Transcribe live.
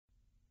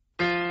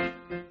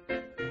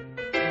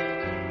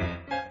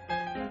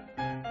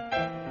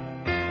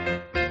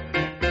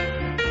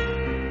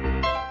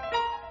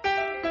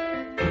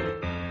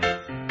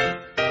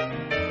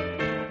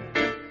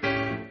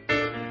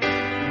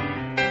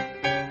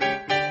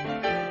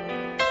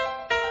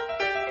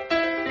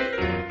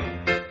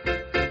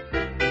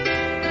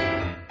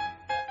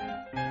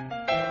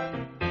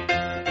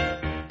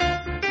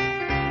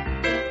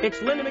It's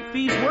Linda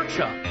MacPhee's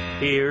workshop.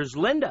 Here's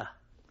Linda.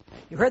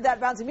 You heard that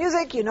bouncy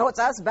music, you know it's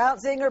us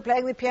bouncing or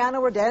playing the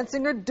piano or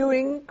dancing or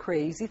doing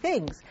crazy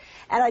things.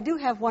 And I do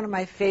have one of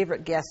my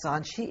favorite guests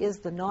on. She is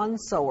the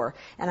non-sewer,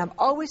 and I'm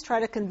always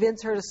trying to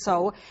convince her to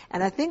sew,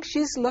 and I think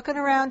she's looking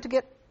around to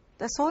get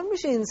the sewing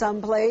machine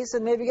someplace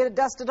and maybe get it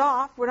dusted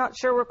off. We're not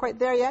sure we're quite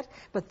there yet,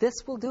 but this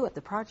will do it,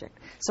 the project.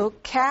 So,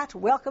 Kat,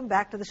 welcome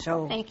back to the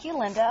show. Thank you,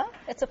 Linda.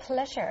 It's a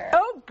pleasure.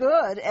 Oh,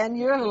 good. And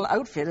your little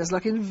outfit is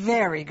looking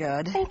very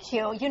good. Thank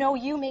you. You know,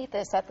 you made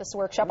this at this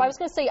workshop. I was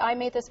going to say I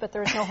made this, but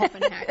there's no hope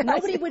in heck.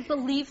 Nobody would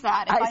believe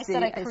that if I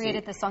said I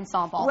created this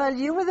ensemble. Well,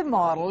 you were the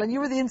model and you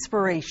were the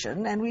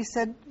inspiration, and we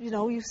said, you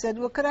know, you said,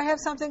 well, could I have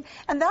something?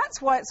 And that's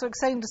why it's so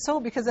exciting to sew,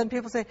 because then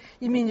people say,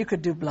 you mean you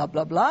could do blah,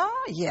 blah, blah?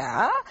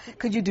 Yeah.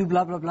 Could you do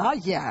blah, blah, blah?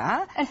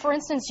 Yeah. And for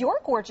instance, your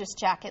gorgeous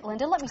jacket,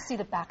 Linda, let me see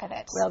the back of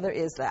it. Well, there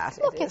is that.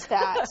 Look at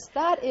that.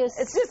 That is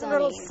It's just stunning.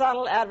 a little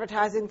subtle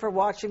advertising for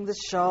watching the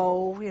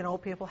show. You know,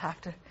 people have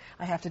to,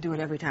 I have to do it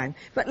every time.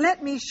 But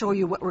let me show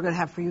you what we're going to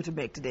have for you to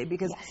make today,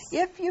 because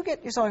if you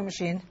get your sewing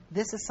machine,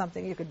 this is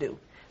something you could do.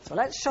 So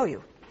let's show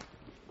you.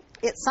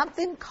 It's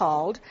something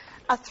called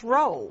a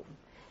throw.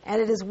 And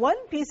it is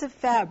one piece of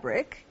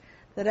fabric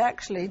that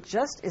actually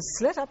just is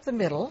slit up the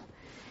middle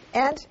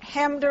and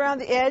hemmed around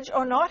the edge,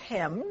 or not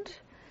hemmed.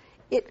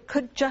 It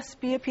could just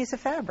be a piece of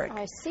fabric.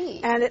 I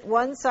see. And it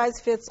one size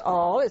fits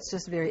all. It's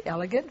just very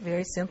elegant,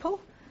 very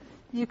simple.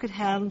 You could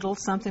handle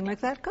something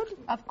like that, couldn't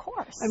you? Of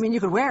course. I mean, you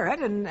could wear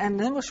it, and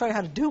then we'll show you how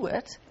to do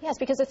it. Yes,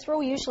 because a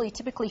throw usually,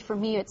 typically for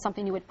me, it's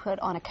something you would put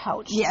on a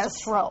couch. Yes.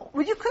 It's a throw.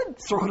 Well, you could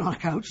throw it on a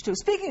couch, too.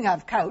 Speaking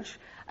of couch,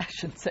 I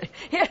shouldn't say.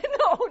 Yeah,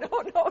 no.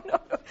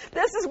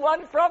 This is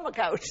one from a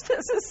couch.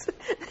 This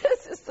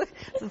is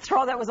the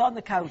throw that was on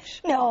the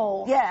couch.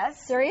 No.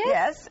 Yes. Serious?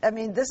 Yes. I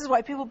mean, this is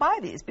why people buy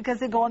these, because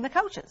they go on the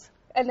couches.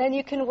 And then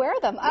you can wear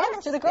them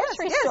out to the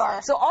grocery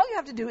store. So all you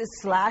have to do is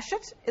slash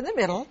it in the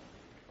middle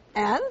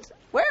and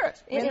wear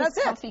it. It that's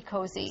is comfy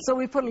cozy. So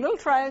we put a little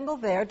triangle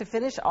there to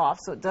finish off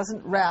so it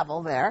doesn't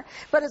ravel there.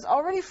 But it's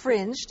already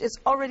fringed. It's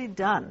already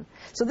done.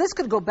 So this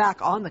could go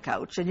back on the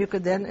couch, and you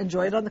could then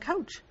enjoy it on the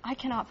couch. I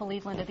cannot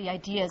believe, Linda, the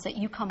ideas that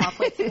you come up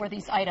with for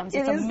these items.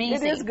 It's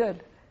amazing. It is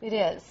good. It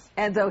is.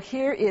 And so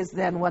here is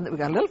then one that we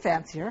got a little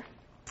fancier,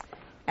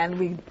 and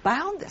we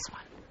bound this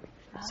one.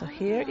 So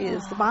here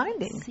is the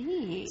binding. I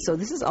see. So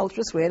this is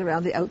ultra suede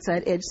around the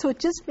outside edge. So it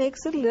just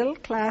makes it a little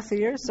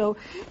classier. So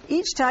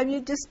each time you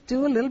just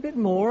do a little bit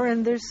more,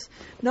 and there's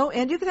no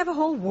end. You can have a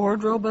whole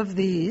wardrobe of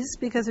these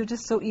because they're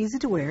just so easy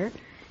to wear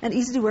and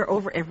easy to wear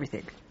over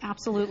everything.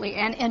 Absolutely.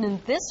 And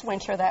in this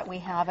winter that we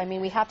have, I mean,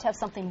 we have to have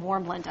something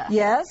warm, Linda.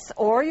 Yes,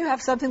 or you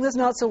have something that's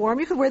not so warm.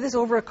 You could wear this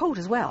over a coat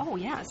as well. Oh,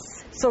 yes.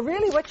 So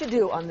really what you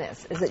do on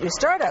this is that you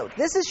start out,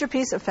 this is your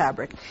piece of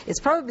fabric. It's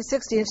probably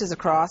 60 inches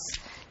across.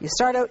 You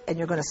start out and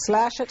you're going to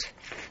slash it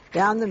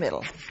down the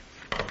middle.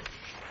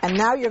 And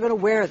now you're going to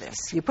wear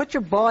this. You put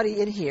your body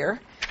in here.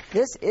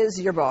 This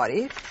is your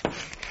body.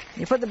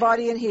 You put the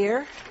body in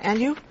here and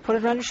you put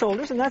it around your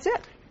shoulders, and that's it.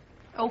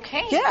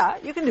 Okay. Yeah,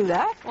 you can do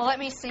that. Well, let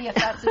me see if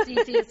that's as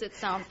easy as it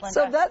sounds, Linda.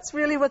 So that's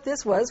really what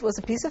this was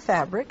a piece of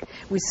fabric.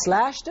 We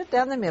slashed it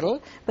down the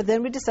middle, but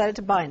then we decided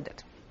to bind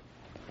it.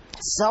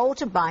 So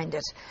to bind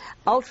it,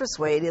 ultra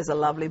suede is a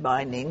lovely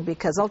binding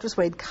because ultra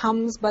suede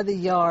comes by the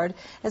yard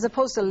as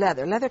opposed to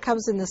leather. Leather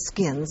comes in the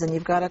skins, and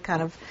you've got to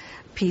kind of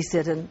piece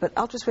it, but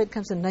ultra suede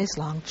comes in nice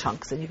long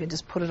chunks, and you can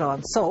just put it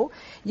on. So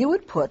you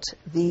would put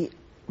the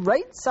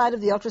right side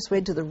of the ultra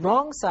suede to the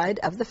wrong side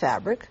of the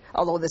fabric,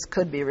 although this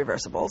could be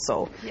reversible.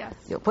 So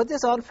you'll put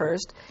this on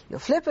first, you'll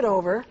flip it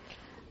over,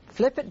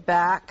 flip it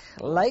back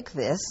like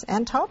this,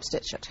 and top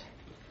stitch it.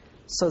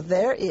 So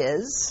there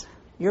is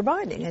your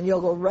binding, and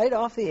you'll go right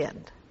off the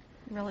end.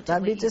 Relatively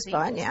That'd be just easy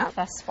fine, yeah.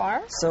 Thus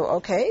far. So,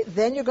 okay,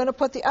 then you're going to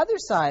put the other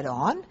side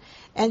on,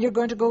 and you're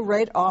going to go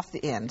right off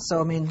the end.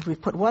 So, I mean, we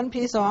put one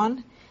piece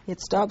on,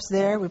 it stops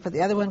there, we put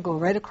the other one, go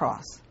right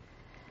across.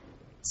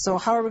 So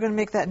how are we going to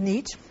make that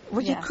neat?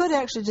 Well, you could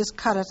actually just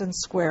cut it and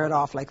square it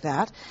off like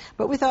that,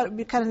 but we thought it would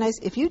be kind of nice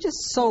if you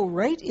just sew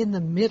right in the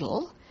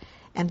middle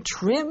and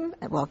trim,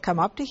 well, come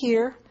up to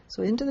here,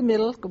 so into the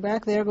middle, go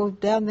back there, go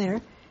down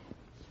there,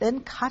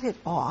 then cut it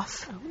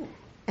off,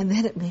 and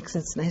then it makes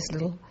its nice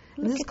little...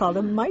 This is called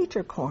a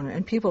miter corner,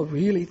 and people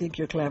really think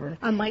you're clever.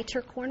 A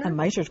miter corner? A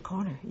mitered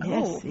corner,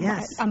 yes,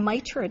 yes. A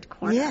mitered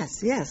corner.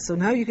 Yes, yes. So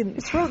now you can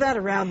throw that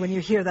around when you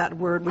hear that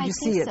word, when you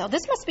see it. So.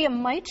 This must be a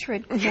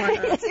mitered corner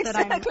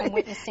that I'm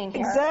witnessing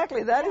here.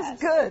 Exactly, that is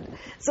good.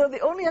 So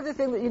the only other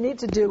thing that you need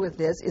to do with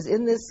this is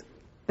in this,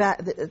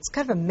 it's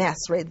kind of a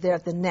mess right there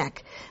at the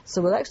neck.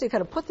 So we'll actually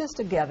kind of put this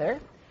together.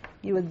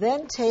 You would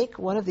then take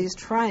one of these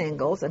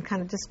triangles and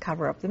kind of just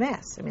cover up the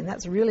mess. I mean,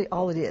 that's really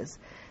all it is.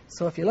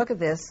 So if you look at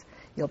this,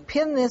 you'll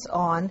pin this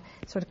on,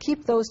 sort of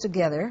keep those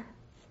together,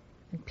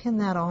 and pin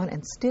that on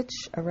and stitch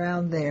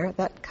around there.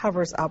 That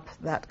covers up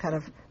that kind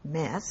of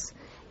mess.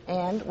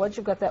 And once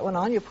you've got that one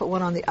on, you put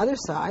one on the other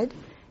side,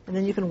 and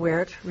then you can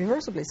wear it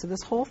reversibly. So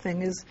this whole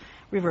thing is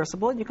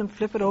reversible, and you can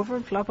flip it over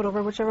and flop it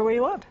over whichever way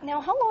you want.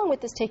 Now, how long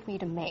would this take me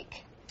to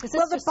make?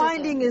 Well, the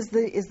binding is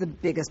the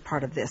biggest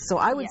part of this. So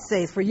I would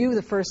say for you,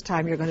 the first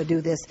time you're going to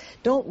do this,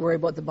 don't worry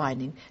about the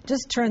binding.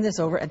 Just turn this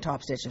over and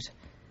top stitch it.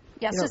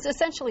 Yes, so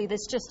essentially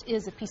this just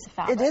is a piece of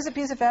fabric. It is a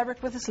piece of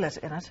fabric with a slit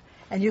in it,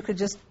 and you could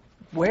just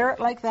wear it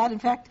like that. In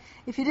fact,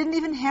 if you didn't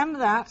even hem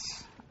that,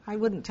 I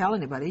wouldn't tell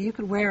anybody. You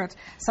could wear it.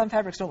 Some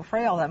fabrics don't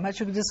fray all that much.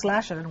 You could just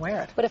slash it and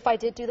wear it. But if I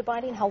did do the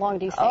binding, how long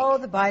do you think? Oh,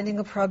 the binding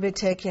will probably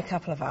take you a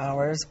couple of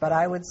hours, but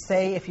I would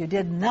say if you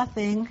did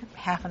nothing,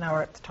 half an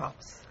hour at the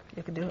tops.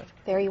 You could do it.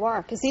 There you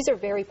are, because these are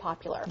very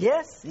popular.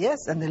 Yes,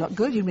 and they look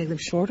good. You make them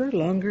shorter,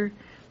 longer,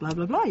 blah,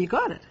 blah, blah. You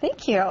got it.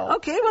 Thank you.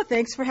 Okay, well,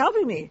 thanks for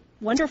helping me.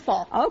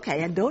 Wonderful.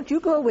 Okay, and don't you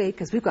go away,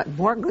 because we've got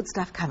more good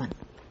stuff coming.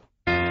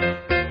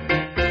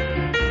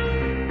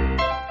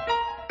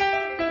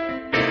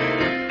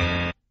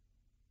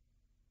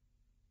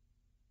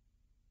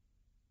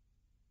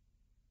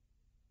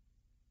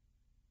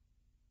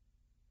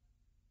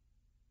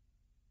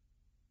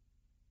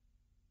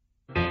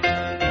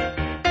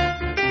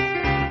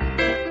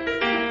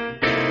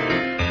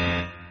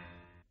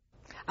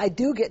 I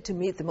do get to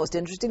meet the most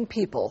interesting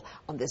people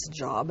on this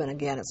job, and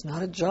again, it's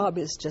not a job,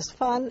 it's just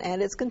fun,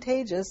 and it's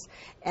contagious,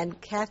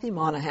 and Kathy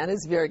Monaghan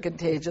is very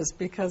contagious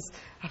because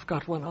I've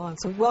got one on.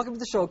 So welcome to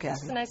the show,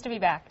 Kathy. It's nice to be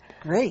back.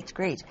 Great.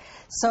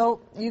 So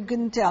you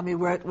can tell me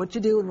what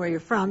you do and where you're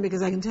from,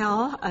 because I can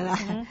tell,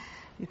 and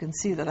you can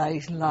see that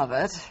I love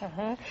it.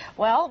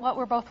 Well, what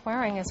we're both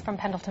wearing is from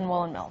Pendleton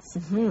Woolen Mills.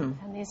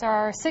 And these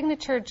are our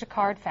signature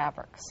jacquard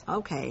fabrics.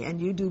 Okay, and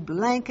you do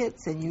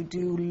blankets, and you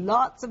do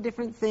lots of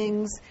different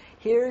things.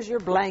 Here's your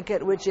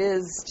blanket, which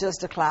is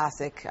just a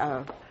classic.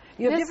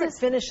 You have different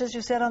finishes,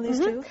 you said, on these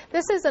two?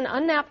 This is an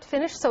unnapped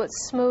finish, so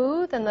it's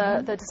smooth, and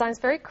the design's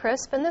very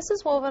crisp. And this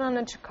is woven on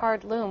a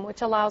jacquard loom,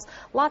 which allows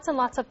lots and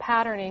lots of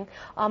patterning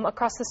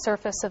across the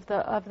surface of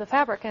the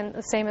fabric, and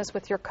the same as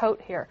with your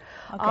coat here.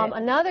 Okay.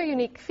 Another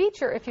unique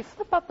feature, if you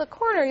flip up the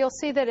corner, you'll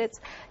see that it's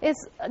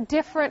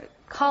different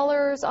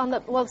colors on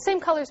the, well, same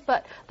colors,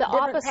 but the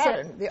opposite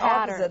pattern.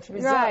 Opposite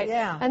result, right.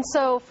 Yeah. And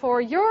so for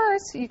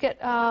yours, you get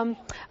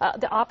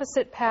the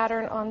opposite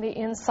pattern on the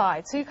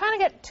inside. So you kind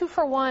of get 2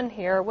 for 1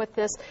 here with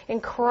this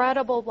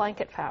incredible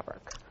blanket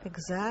fabric.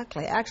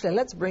 Exactly. Actually,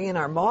 let's bring in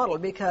our model,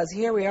 because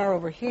here we are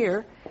over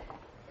here,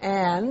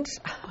 and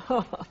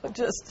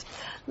just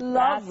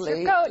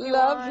lovely,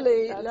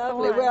 lovely.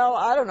 Well,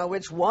 I don't know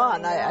which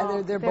one.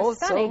 They're both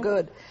stunning. So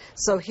good.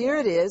 So here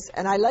it is,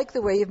 and I like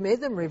the way you've made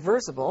them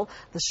reversible.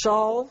 The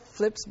shawl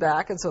flips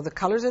back, and so the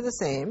colors are the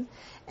same.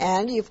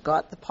 And you've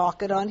got the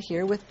pocket on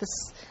here with the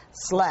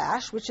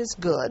slash, which is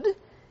good.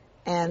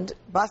 And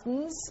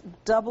buttons,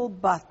 double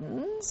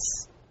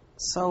buttons.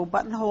 So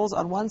buttonholes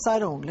on one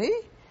side only.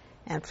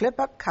 And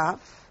flip-up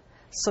cuff.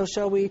 So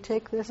shall we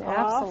take this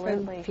off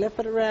and flip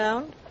it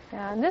around?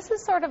 Yeah, and this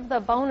is sort of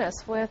the bonus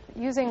with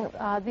using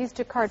these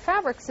jacquard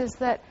fabrics, is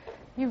that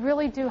you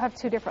really do have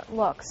 2 different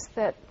looks.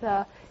 That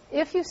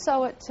if you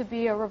sew it to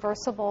be a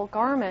reversible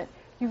garment,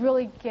 you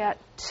really get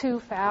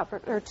 2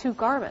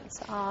 garments.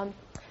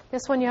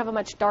 This one you have a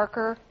much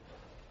darker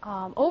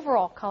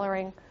overall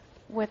coloring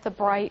with the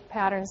bright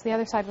patterns. The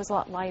other side was a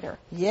lot lighter.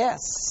 Yes,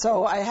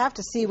 so I have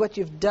to see what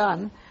you've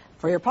done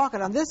for your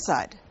pocket on this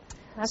side.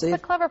 That's the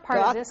clever part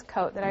of this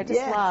coat that I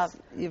just love.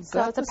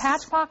 So it's a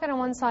patch pocket on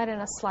one side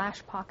and a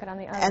slash pocket on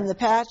the other. And the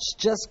patch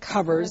just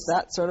covers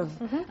that sort of,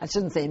 I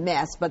shouldn't say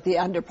mess, but the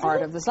under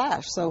part of the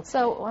slash. So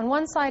on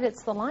one side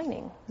it's the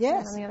lining.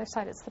 Yes. And on the other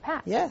side it's the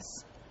patch. Yes.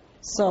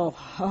 So,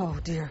 oh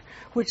dear,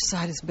 which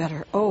side is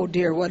better? Oh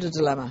dear, what a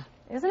dilemma.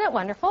 Isn't it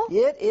wonderful?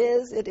 It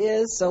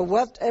is. So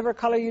whatever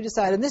color you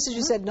decide, and this is,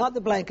 you said, not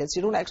the blankets.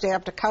 You don't actually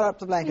have to cut up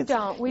the blankets. You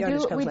don't.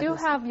 We do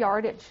have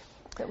yardage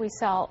that we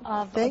sell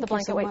of the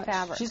blanket weight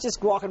fabric. She's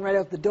just walking right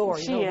out the door.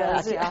 She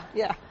is,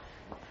 yeah.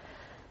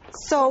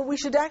 So we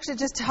should actually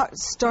just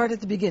start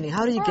at the beginning.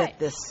 How do you get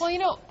this?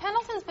 Well,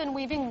 Pendleton's been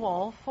weaving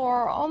wool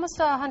for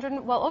almost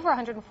over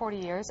 140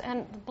 years,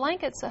 and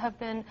blankets have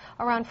been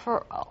around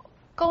for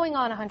going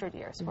on 100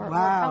 years. We're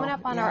coming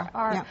up on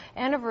our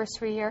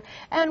anniversary year.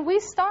 And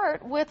we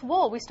start with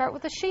wool. We start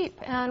with the sheep.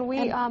 And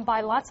we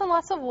buy lots and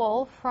lots of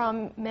wool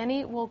from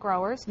many wool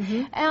growers.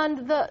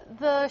 And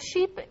the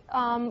sheep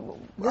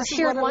are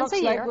sheared once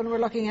a year. Like when we're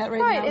looking at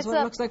now. It's what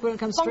it looks like when it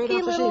comes straight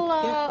off the sheep.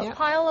 Funky little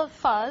pile of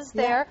fuzz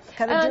there.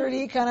 Kind of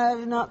dirty,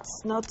 kind of not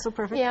so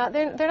perfect. Yeah,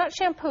 they're not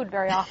shampooed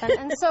very often.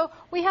 And so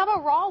we have a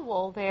raw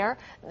wool there.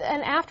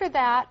 And after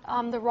that,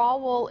 the raw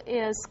wool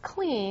is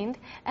cleaned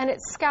and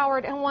it's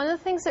scoured. And one of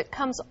the things that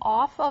comes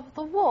off of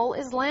the wool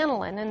is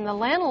lanolin, and the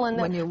lanolin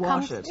that when you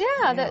wash it,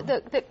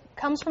 that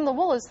comes from the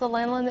wool is the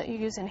lanolin that you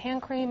use in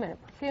hand cream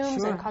and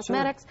perfumes and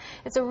cosmetics.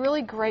 It's a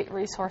really great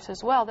resource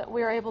as well that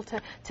we're able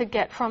to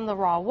get from the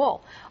raw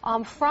wool.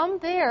 From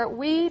there,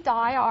 we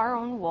dye our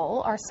own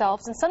wool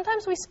ourselves, and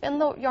sometimes we spin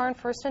the yarn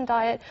first and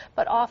dye it,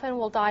 but often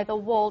we'll dye the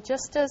wool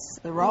just as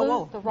the raw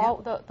wool,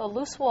 the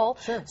loose wool,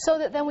 so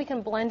that then we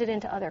can blend it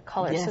into other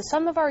colors. So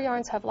some of our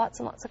yarns have lots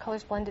and lots of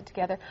colors blended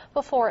together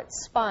before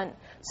it's spun.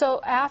 So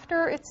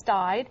after it's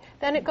dyed,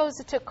 then it goes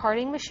to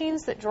carding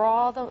machines that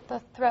draw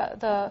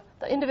the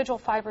individual individual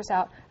fibers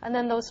out, and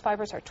then those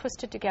fibers are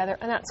twisted together,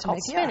 and that's called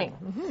spinning.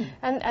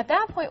 And at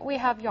that point, we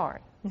have yarn.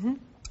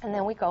 And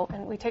then we go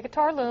and we take it to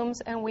our looms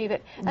and weave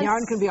it. And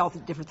yarn can be all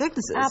different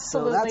thicknesses.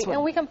 Absolutely. So that's what...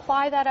 And we can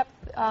ply that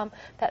up,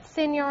 that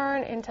thin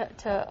yarn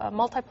into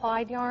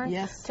multiplied yarn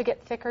to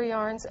get thicker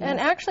yarns.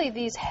 And actually,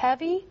 these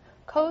heavy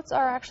coats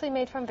are actually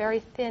made from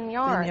very thin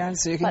yarn.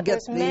 So you can but get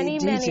there's many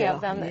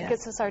of them that Yes.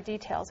 gets us our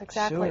details,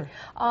 exactly.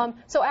 Sure.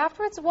 So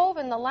after it's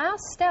woven, the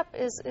last step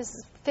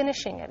is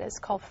finishing it. It's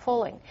called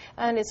fulling,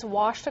 and it's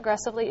washed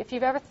aggressively. If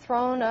you've ever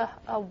thrown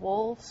a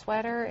wool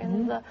sweater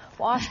in the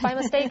wash by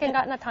mistake and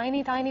gotten a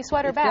tiny, tiny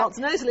sweater back, felts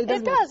nicely,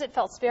 doesn't it? It does. It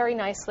felts very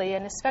nicely,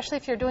 and especially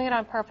if you're doing it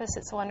on purpose,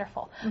 it's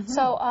wonderful.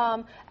 So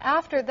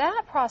after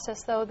that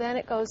process, though, then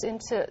it goes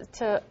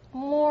into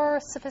more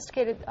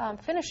sophisticated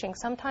finishing.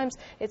 Sometimes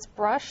it's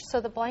brushed,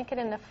 so the blanket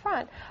in the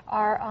front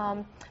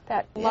are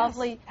that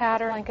lovely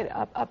pattern blanket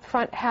up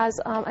front has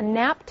a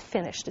napped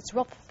finish. It's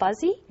real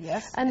fuzzy,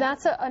 and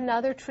that's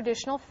another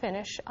traditional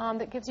finish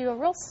that gives you a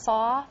real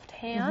soft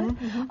hand.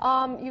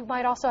 You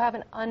might also have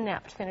an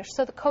unnapped finish.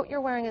 So the coat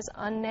you're wearing is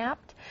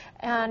unnapped,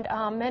 and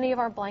many of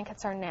our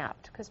blankets are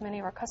napped because many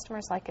of our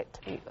customers like it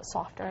to be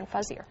softer and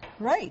fuzzier.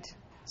 Right.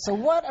 So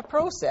what a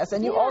process.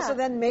 And you also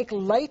then make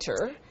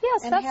lighter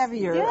and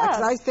heavier.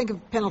 Because I think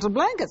of Pendleton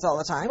Blankets all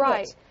the time.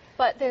 Right.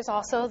 But there's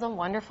also the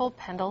wonderful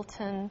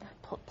Pendleton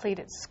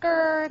pleated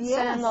skirts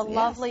and the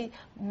lovely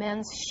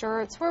men's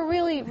shirts. We're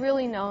really,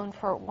 really known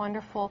for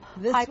wonderful,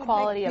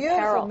 high-quality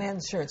apparel. Beautiful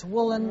men's shirts,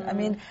 woolen. I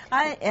mean,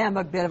 I am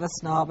a bit of a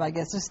snob, I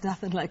guess. There's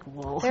nothing like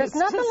wool. There's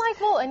nothing like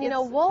wool. And, you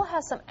know, wool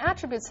has some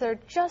attributes that are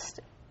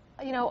just,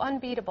 you know,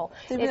 unbeatable.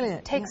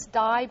 It takes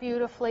dye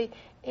beautifully.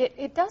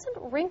 It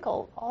doesn't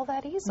wrinkle all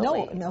that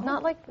easily. No.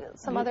 Not like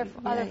some other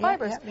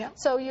fibers.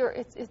 So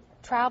it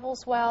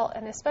travels well,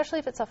 and especially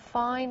if it's a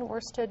fine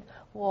worsted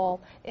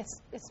wool,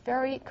 it's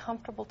very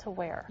comfortable to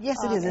wear. Yes,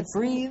 it is. It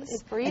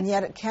breathes, and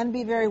yet it can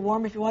be very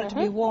warm if you want it to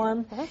be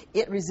warm.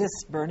 It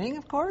resists burning,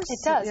 of course. It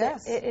does.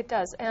 Yes. It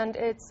does, and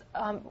it's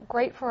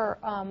great for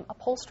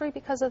upholstery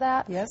because of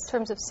that. Yes. In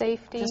terms of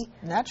safety. Just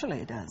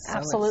naturally, it does.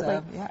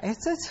 Absolutely. So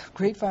it's a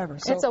great fiber.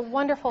 So, it's a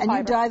wonderful fiber.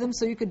 And you dye them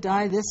so you could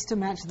dye this to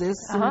match this,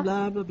 and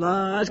blah blah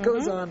blah. It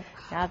goes on.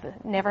 Yeah,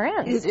 it never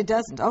ends. It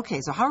doesn't.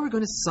 Okay, so how are we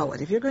going to sew it?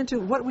 If you're going to,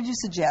 what would you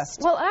suggest?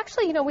 Well,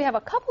 actually, you know, we have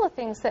a couple of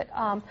things that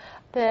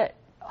that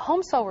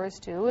home sewers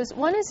do.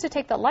 One is to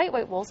take the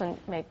lightweight wools and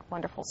make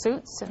wonderful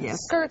suits and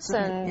skirts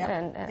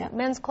and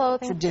men's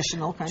clothing.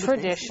 Traditional kind of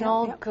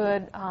Traditional,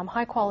 good,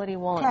 high-quality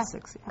woolens.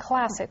 Classics.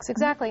 Classics,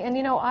 exactly. And,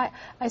 you know, I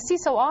see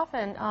so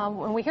often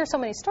when we hear so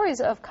many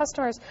stories of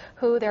customers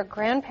who their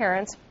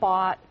grandparents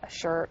bought a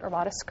shirt or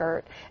bought a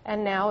skirt,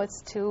 and now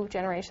it's 2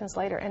 generations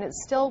later, and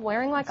it's still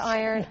wearing like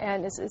iron,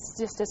 and it's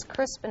just as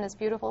crisp and as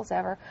beautiful as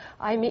ever.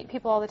 I meet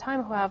people all the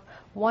time who have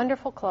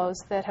wonderful clothes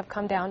that have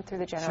come down through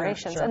the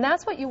generations. And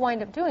that's what you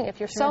wind up doing.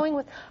 If you're sewing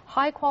with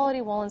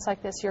high-quality woolens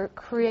like this, you're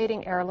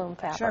creating heirloom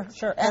fabric.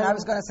 Sure. And I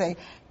was going to say,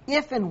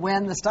 if and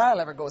when the style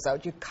ever goes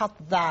out, you cut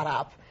that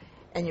up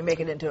and you make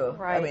it into,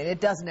 I mean,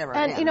 it does never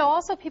end. And, you know,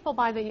 also people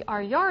buy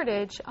our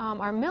yardage,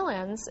 our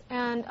mill-ends,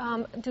 and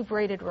do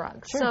braided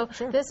rugs.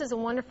 This is a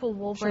wonderful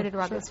wool braided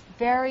rug. It's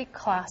very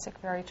classic,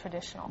 very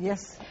traditional.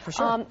 Yes, for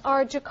sure.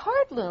 Our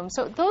jacquard looms,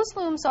 so those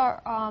looms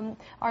are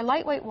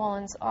lightweight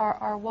woolens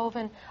are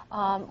woven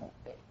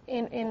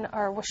in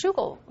our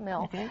Washougal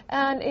mill.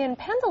 And in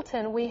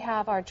Pendleton, we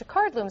have our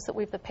jacquard looms that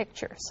weave the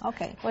pictures.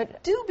 Okay.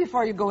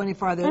 Before you go any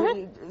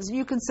farther,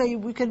 you can say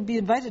we can be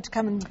invited to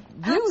come and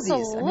view these.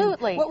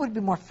 Absolutely. What would be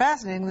more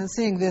fascinating than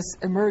seeing this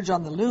emerge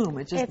on the loom?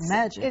 It's just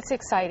magic. It's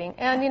exciting.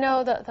 And, you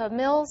know, the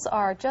mills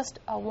are just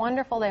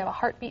wonderful. They have a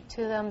heartbeat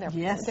to them.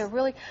 They're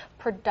really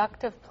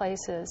productive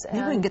places.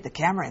 Maybe we can get the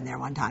camera in there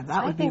one time.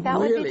 I think that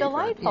would be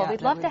delightful.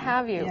 We'd love to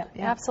have you.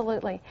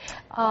 Absolutely.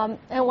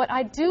 And what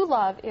I do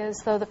love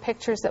is, though, the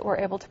pictures that we're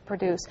able to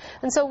produce.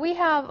 And so we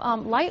have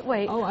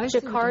lightweight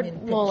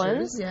jacquard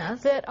woolens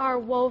that are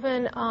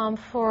woven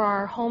for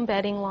our home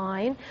bedding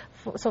line,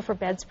 so for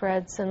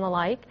bedspreads and the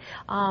like,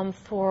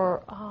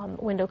 for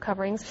window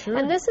coverings.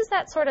 And this is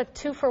that sort of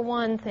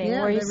 2-for-1 thing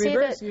where you see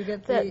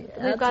that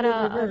we've got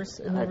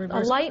a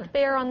light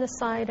bear on the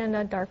side and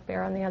a dark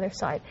bear on the other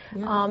side.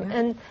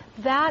 And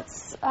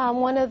that's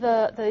one of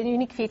the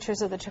unique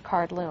features of the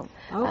jacquard loom.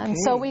 And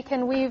so we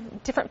can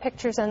weave different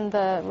pictures, and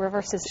the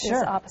reverse is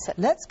opposite.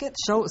 Let's get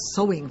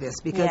sewing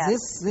this, because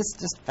this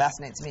just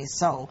fascinates me.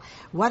 So,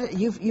 what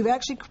you've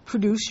actually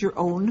produced your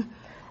own.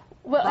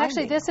 Well,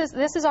 actually, this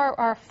is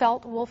our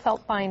wool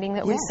felt binding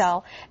that we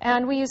sell,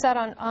 and we use that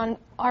on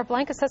our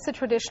blankets. That's the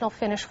traditional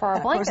finish for our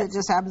blankets. Of course, it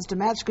just happens to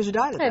match because you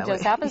dyed it that way. It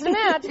just happens to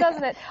match,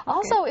 doesn't it?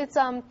 Also, it's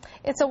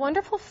a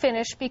wonderful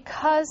finish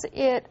because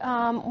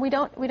we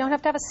don't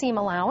have to have a seam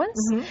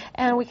allowance,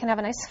 and we can have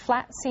a nice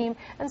flat seam.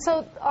 And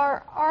so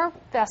our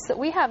vests that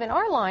we have in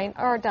our line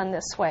are done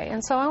this way.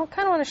 And so I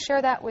kind of want to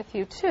share that with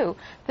you too.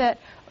 That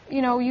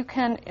you know, you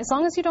can, as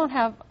long as you don't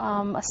have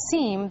a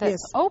seam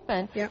that's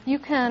open, you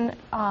can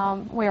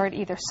wear it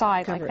either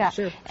side like that.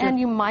 Sure. And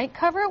you might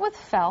cover it with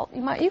felt.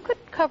 You could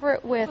cover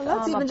it with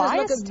let's even a just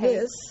bias look at tape.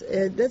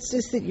 this. Let's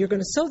just think, you're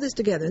going to sew this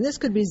together, and this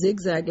could be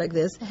zigzag like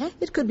this.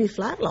 It could be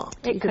flat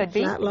locked. It could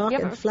be. Flat lock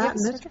and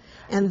flatten it,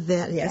 and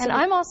then And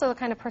I'm also the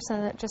kind of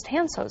person that just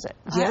hand sews it.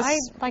 Yes. I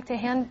like to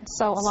hand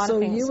sew a lot of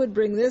things. So you would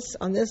bring this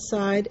on this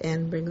side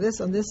and bring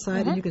this on this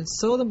side, and you can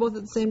sew them both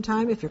at the same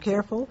time if you're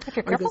careful. If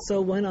you're or you can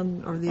sew one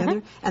on or the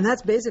other. And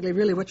that's basically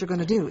really what you're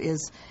going to do,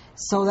 is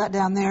sew that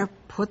down there,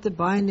 put the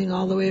binding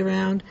all the way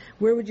around.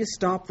 Where would you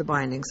stop the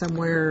binding?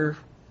 Somewhere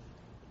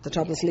the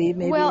top of the sleeve,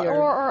 maybe? Well,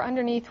 or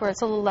underneath where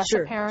it's a little less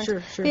apparent.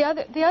 Sure.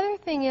 The other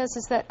thing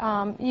is that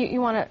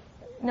you want to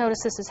notice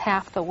this is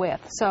half the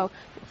width. So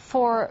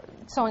for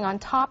sewing on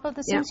top of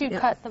the seams, you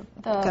cut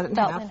the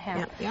felt in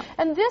half.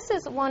 And this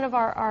is one of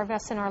our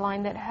vests in our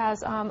line that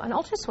has an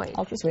ultra suede.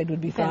 Ultra suede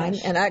would be fine.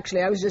 And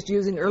actually, I was just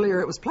using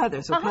earlier, it was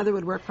pleather, so pleather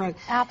would work fine.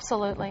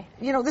 Absolutely.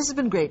 You know, this has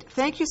been great.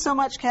 Thank you so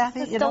much,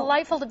 Kathy. It's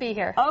delightful to be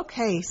here.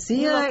 Okay,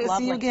 see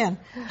you again.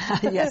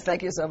 Yes,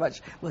 thank you so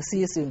much. We'll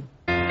see you soon.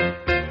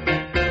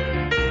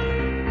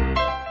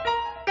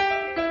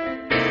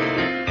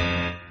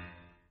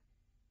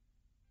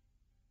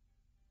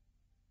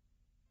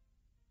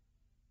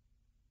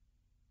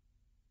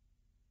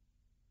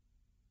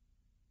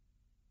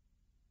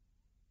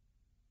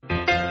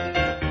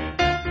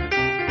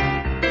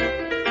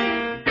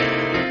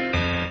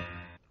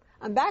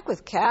 I'm back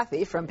with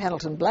Kathy from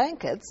Pendleton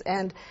Blankets,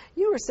 and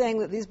you were saying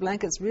that these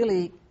blankets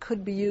really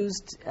could be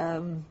used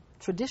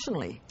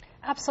traditionally.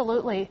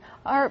 Absolutely.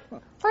 Our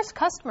first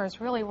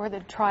customers really were the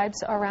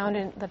tribes around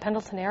in the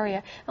Pendleton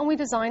area, and we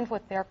designed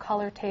with their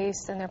color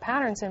tastes and their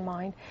patterns in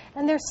mind.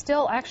 And they're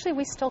still, actually,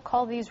 we still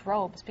call these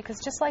robes, because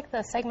just like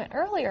the segment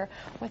earlier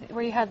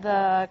where you had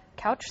the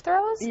couch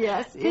throws,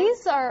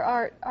 these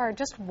are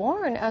just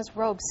worn as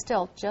robes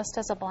still, just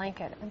as a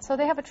blanket. And so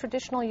they have a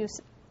traditional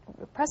use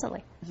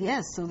presently.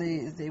 Yes, so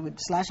they would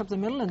slash up the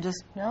middle and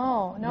just...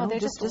 No, they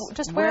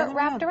just wear it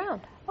wrapped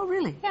around. Oh,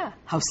 really? Yeah.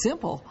 How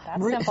simple.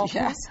 That's simple.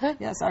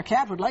 Yes, our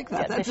cat would like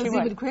that. Yes, That's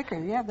even quicker.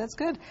 Yeah, that's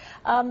good.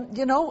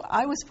 You know,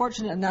 I was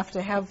fortunate enough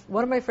to have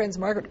one of my friends,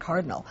 Margaret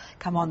Cardinal,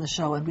 come on the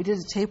show, and we did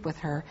a tape with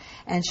her,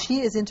 and she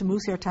is into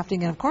moose hair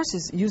tufting and, of course,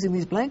 is using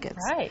these blankets.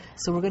 Right.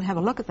 So we're going to have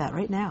a look at that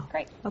right now.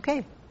 Great.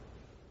 Okay.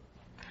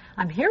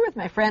 I'm here with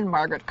my friend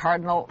Margaret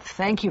Cardinal.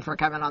 Thank you for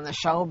coming on the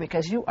show,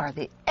 because you are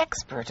the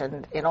expert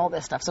in all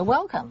this stuff. So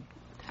welcome.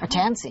 Or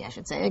Tansy, I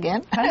should say,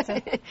 again.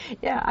 Tansy.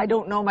 Yeah, I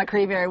don't know my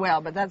Cree very well,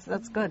 but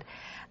that's good.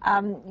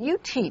 You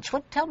teach.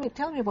 Tell me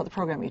about the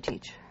program you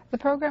teach. The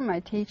program I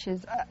teach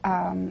is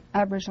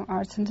Aboriginal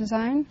Arts and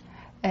Design,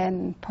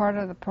 and part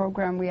of the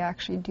program we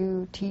actually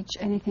do teach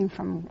anything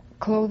from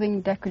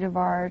clothing, decorative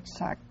arts,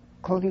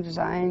 clothing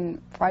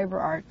design, fiber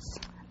arts.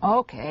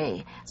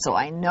 Okay, so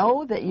I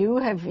know that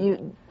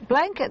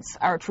blankets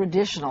are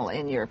traditional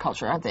in your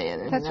culture, aren't they?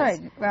 That's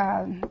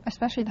right,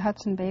 especially the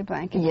Hudson Bay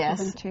blanket.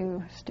 Yes.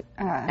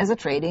 As a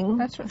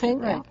trading thing.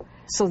 Right. Yeah.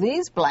 So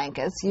these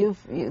blankets,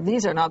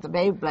 these are not the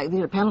Bay blankets;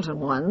 these are Pendleton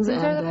ones.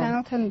 These are the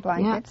Pendleton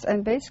blankets,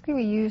 and basically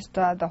we used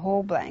the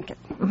whole blanket,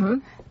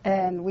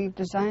 and we've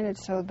designed it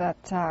so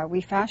that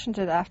we fashioned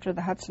it after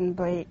the Hudson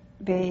Bay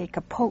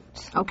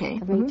capotes, the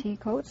Métis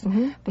coats,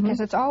 because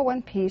it's all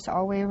one piece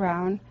all the way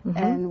around,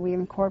 and we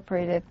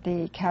incorporated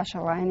the cassia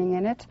lining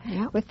in it.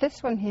 With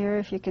this one here,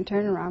 if you can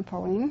turn around,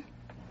 Pauline,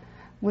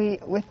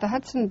 with the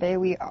Hudson Bay,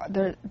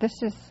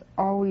 this is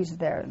always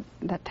there,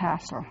 the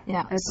tassel.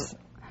 Yeah.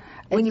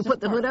 When you put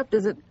the hood up,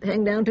 does it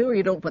hang down too, or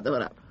you don't put the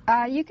hood up?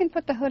 You can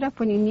put the hood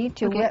up when you need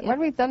to. Okay, what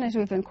we've done is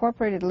we've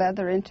incorporated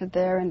leather into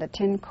there and the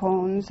tin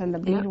cones and the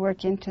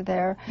beadwork into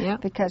there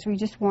because we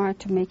just wanted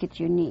to make it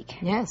unique.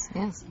 Yes.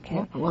 Okay.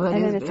 Yeah. Well,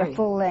 and then it's a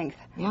full length.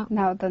 Yeah.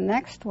 Now the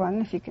next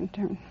one, if you can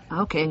turn.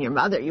 Okay, and you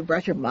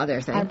brought your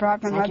mother. I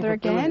brought my mother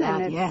again,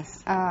 and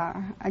yes.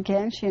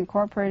 Again she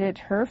incorporated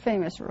her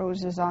famous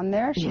roses on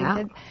there.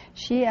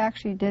 She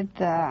actually did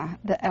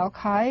the elk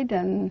hide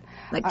and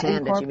like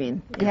tanned it, you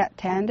mean? Yeah,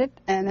 tanned it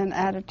and then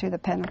added to the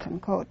Pendleton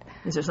coat.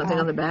 Is there something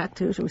on the back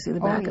too? Should we see the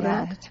back of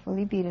that? It's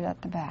fully beaded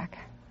at the back.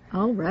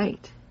 Oh,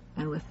 right.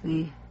 And with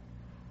the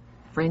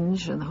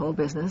fringe and the whole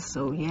business.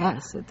 So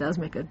yes, it does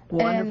make a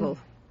wonderful. And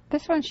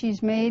this one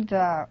she's made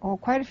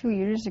quite a few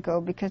years ago,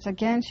 because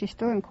again she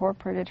still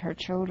incorporated her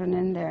children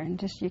in there, and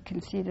just you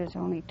can see there's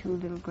only 2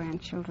 little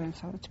grandchildren,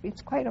 so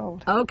it's quite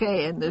old.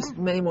 Okay, and there's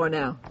many more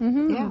now.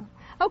 Yeah.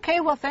 Okay,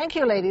 well, thank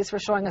you, ladies, for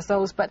showing us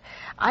those. But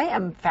I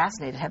am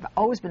fascinated, have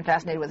always been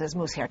fascinated with this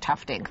moose hair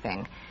tufting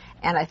thing,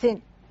 and I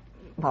think.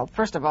 Well,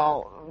 first of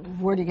all,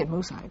 where do you get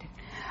moose hide?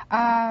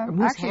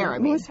 Moose hair, I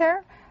mean. Moose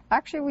hair?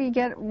 Actually, we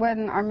get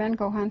when our men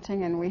go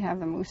hunting, and we have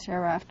the moose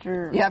hair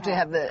after. You have to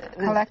have the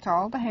collect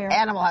all the hair.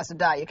 Animal has to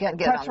die. You can't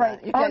get on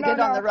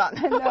the run.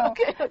 No,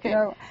 okay.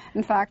 No.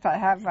 In fact, I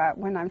have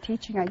when I'm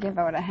teaching, I give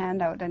out a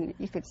handout, and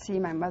you could see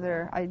my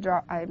mother. I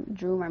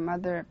drew my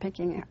mother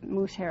picking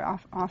moose hair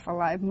off a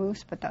live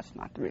moose, but that's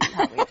not really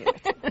how we do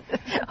it.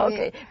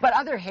 Okay, but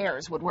other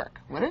hairs would work,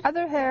 would it?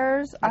 Other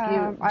hairs,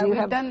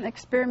 we've done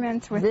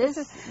experiments with this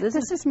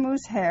is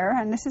moose hair,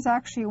 and this is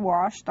actually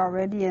washed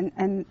already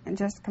and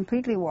just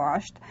completely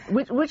washed.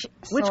 Which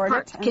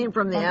part came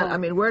from the animal? I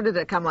mean, where did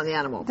it come on the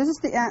animal? This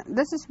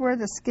is where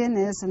the skin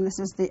is, and this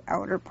is the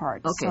outer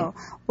part. Okay. So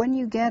when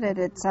you get it,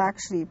 it's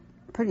actually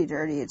pretty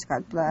dirty. It's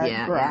got blood,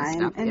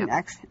 grime,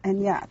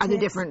 Are there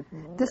different,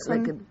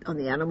 on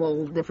the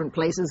animal, different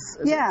places?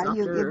 Yeah,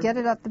 you get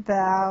it at the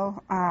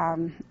bell,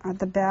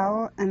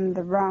 and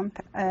the rump,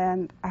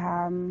 and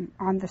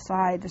on the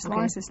side, as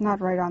long as it's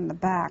not right on the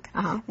back.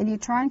 And you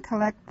try and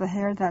collect the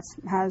hair that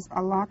has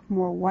a lot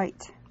more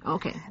white.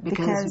 Okay,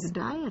 because you could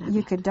dye it.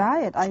 You could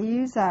dye it. I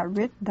use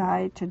RIT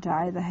dye to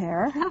dye the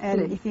hair. Lovely.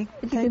 And if you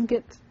can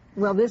get...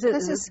 Well, this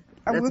is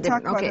we'll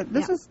talk about it.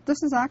 This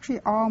is actually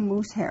all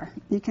moose hair.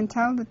 You can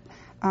tell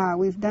that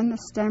we've done the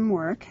stem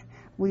work,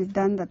 we've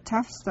done the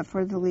tufts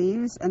for the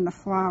leaves and the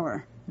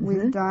flower.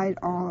 We've dyed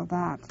all of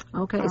that.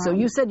 Okay, so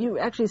you said you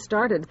actually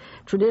started,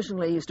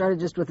 traditionally, you started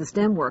just with the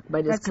stem work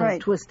by just kind of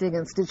twisting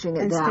and stitching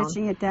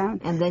it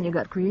down. And then you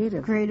got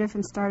creative.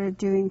 And started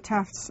doing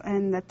tufts.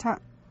 And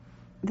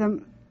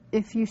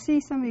if you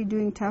see somebody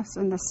doing tufts,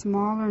 and the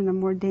smaller and the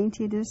more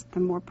dainty it is, the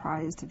more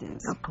prized it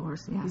is. Of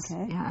course, yes.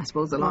 Okay. Yeah, I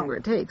suppose the longer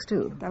it takes,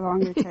 too. The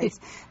longer it takes.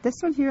 This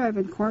one here, I've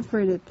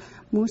incorporated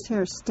moose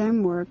hair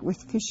stem work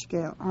with fish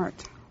scale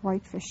art,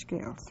 white fish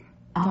scales.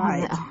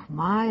 Oh,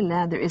 my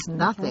land, there is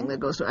nothing that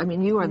goes to... I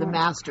mean, you are the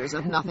masters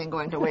of nothing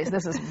going to waste.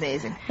 This is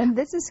amazing. And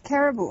this is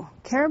caribou.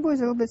 Caribou is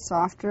a little bit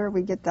softer.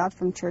 We get that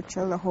from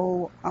Churchill, a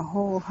whole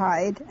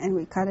hide, and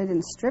we cut it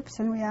in strips,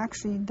 and we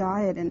actually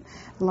dye it in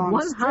long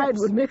strips. One hide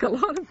would make a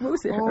lot of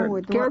moose hair. Oh,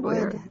 it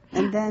would.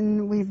 And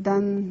then we've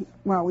done...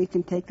 Well, we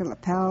can take the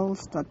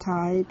lapels, the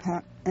tie,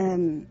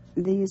 and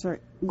these are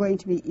going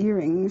to be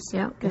earrings.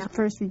 Because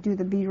first we do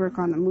the beadwork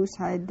on the moose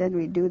hide, then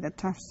we do the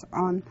tufts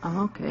on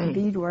the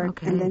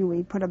beadwork, and then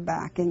we put a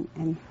backing.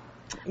 And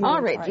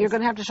all right, you're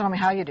going to have to show me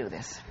how you do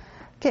this.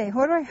 Okay,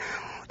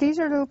 these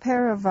are a little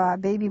pair of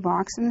baby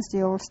moccasins,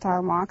 the old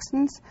style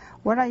moccasins.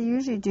 What I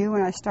usually do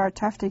when I start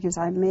tufting is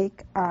I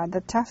make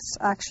the tufts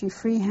actually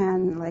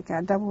freehand, like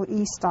a double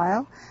E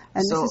style.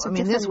 And so,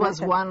 this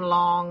was one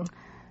long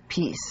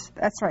piece.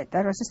 That's right.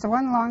 That was just a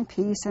one long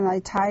piece, and I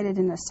tied it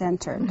in the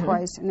center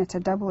twice, and it's a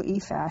double E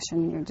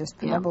fashion. You just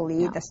double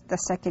E. The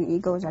second E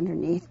goes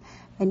underneath,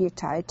 and you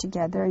tie it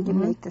together, and you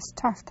make this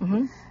tuft.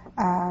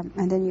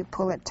 And then you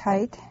pull it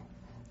tight.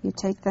 You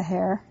take the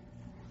hair.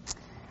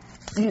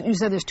 You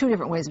said there's two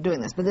different ways of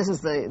doing this, but this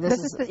is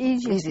the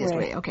easiest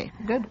way. Okay,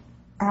 good.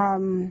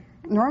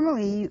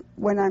 Normally,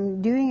 when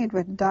I'm doing it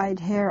with dyed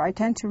hair, I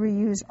tend to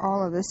reuse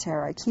all of this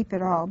hair. I keep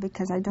it all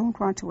because I don't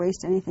want to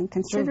waste anything,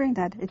 considering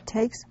that it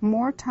takes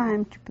more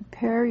time to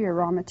prepare your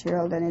raw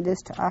material than it is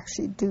to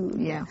actually do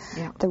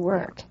the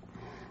work.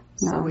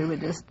 So we would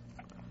just...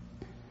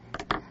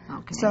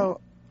 Okay. So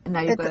and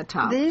now you've got a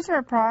tuft. These are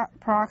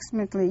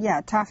approximately,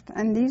 tuft,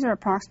 and these are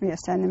approximately 1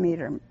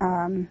 centimeter.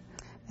 And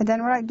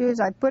then what I do is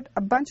I put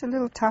a bunch of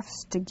little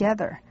tufts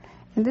together.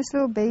 And this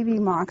little baby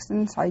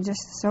moccasins, I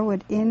just sew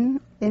it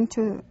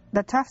into...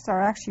 The tufts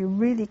are actually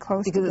really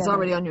close together. Because it's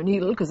already on your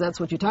needle, because that's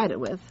what you tied it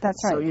with.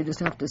 That's right. So you just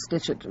have to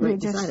stitch it right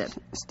beside it.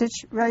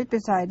 Stitch right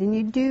beside. And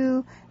you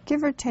do,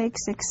 give or take,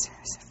 6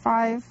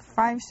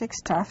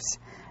 tufts.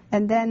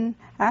 And then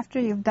after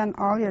you've done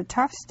all your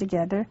tufts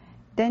together,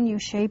 then you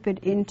shape it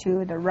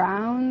into the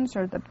rounds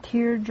or the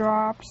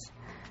teardrops.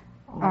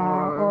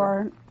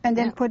 And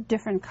then put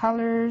different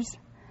colors.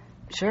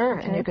 Sure,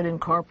 and you could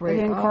incorporate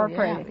it.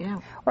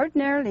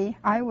 Ordinarily,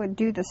 I would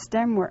do the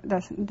stem work,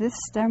 this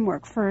stem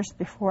work first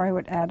before I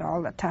would add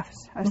all the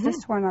tufts. As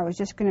this one, I was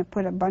just going to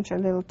put a bunch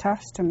of little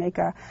tufts to make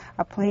a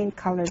plain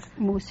colored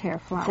moose hair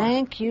flower.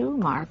 Thank you,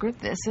 Margaret.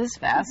 This is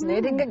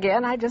fascinating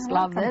again. I just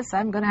love this.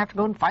 I'm going to have to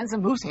go and find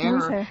some moose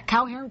hair.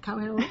 Cow hair work?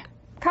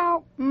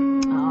 Cow. Oh,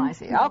 I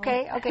see.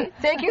 Okay.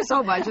 Thank you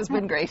so much. It's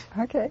been great.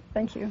 Okay,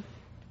 thank you.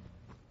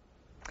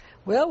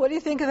 Well, what do you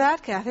think of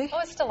that, Kathy? Oh,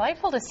 it's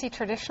delightful to see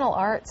traditional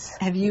arts.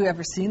 Have you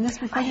ever seen this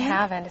before? I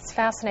haven't. It's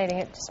fascinating.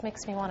 It just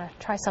makes me want to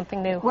try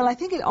something new. Well, I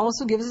think it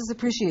also gives us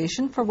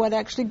appreciation for what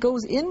actually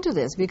goes into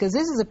this, because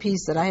this is a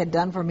piece that I had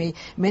done for me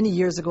many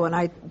years ago, and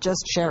I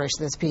just cherish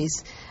this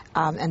piece,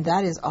 and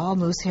that is all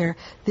moose hair.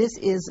 This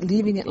is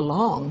leaving it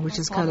long, which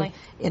is kind of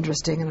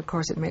interesting, and of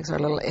course it makes our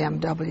little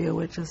MW,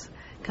 which is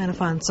kind of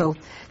fun. So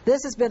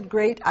this has been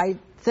great. I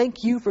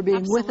thank you for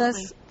being with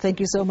us.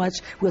 Thank you so much.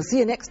 We'll see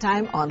you next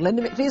time on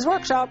Linda MacPhee's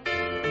Workshop.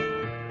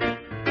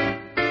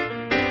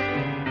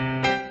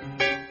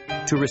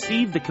 To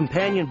receive the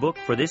companion book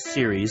for this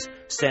series,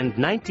 send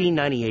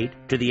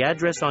 $19.98 to the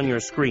address on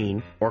your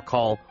screen or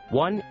call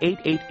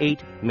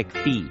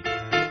 1-888-MacPhee.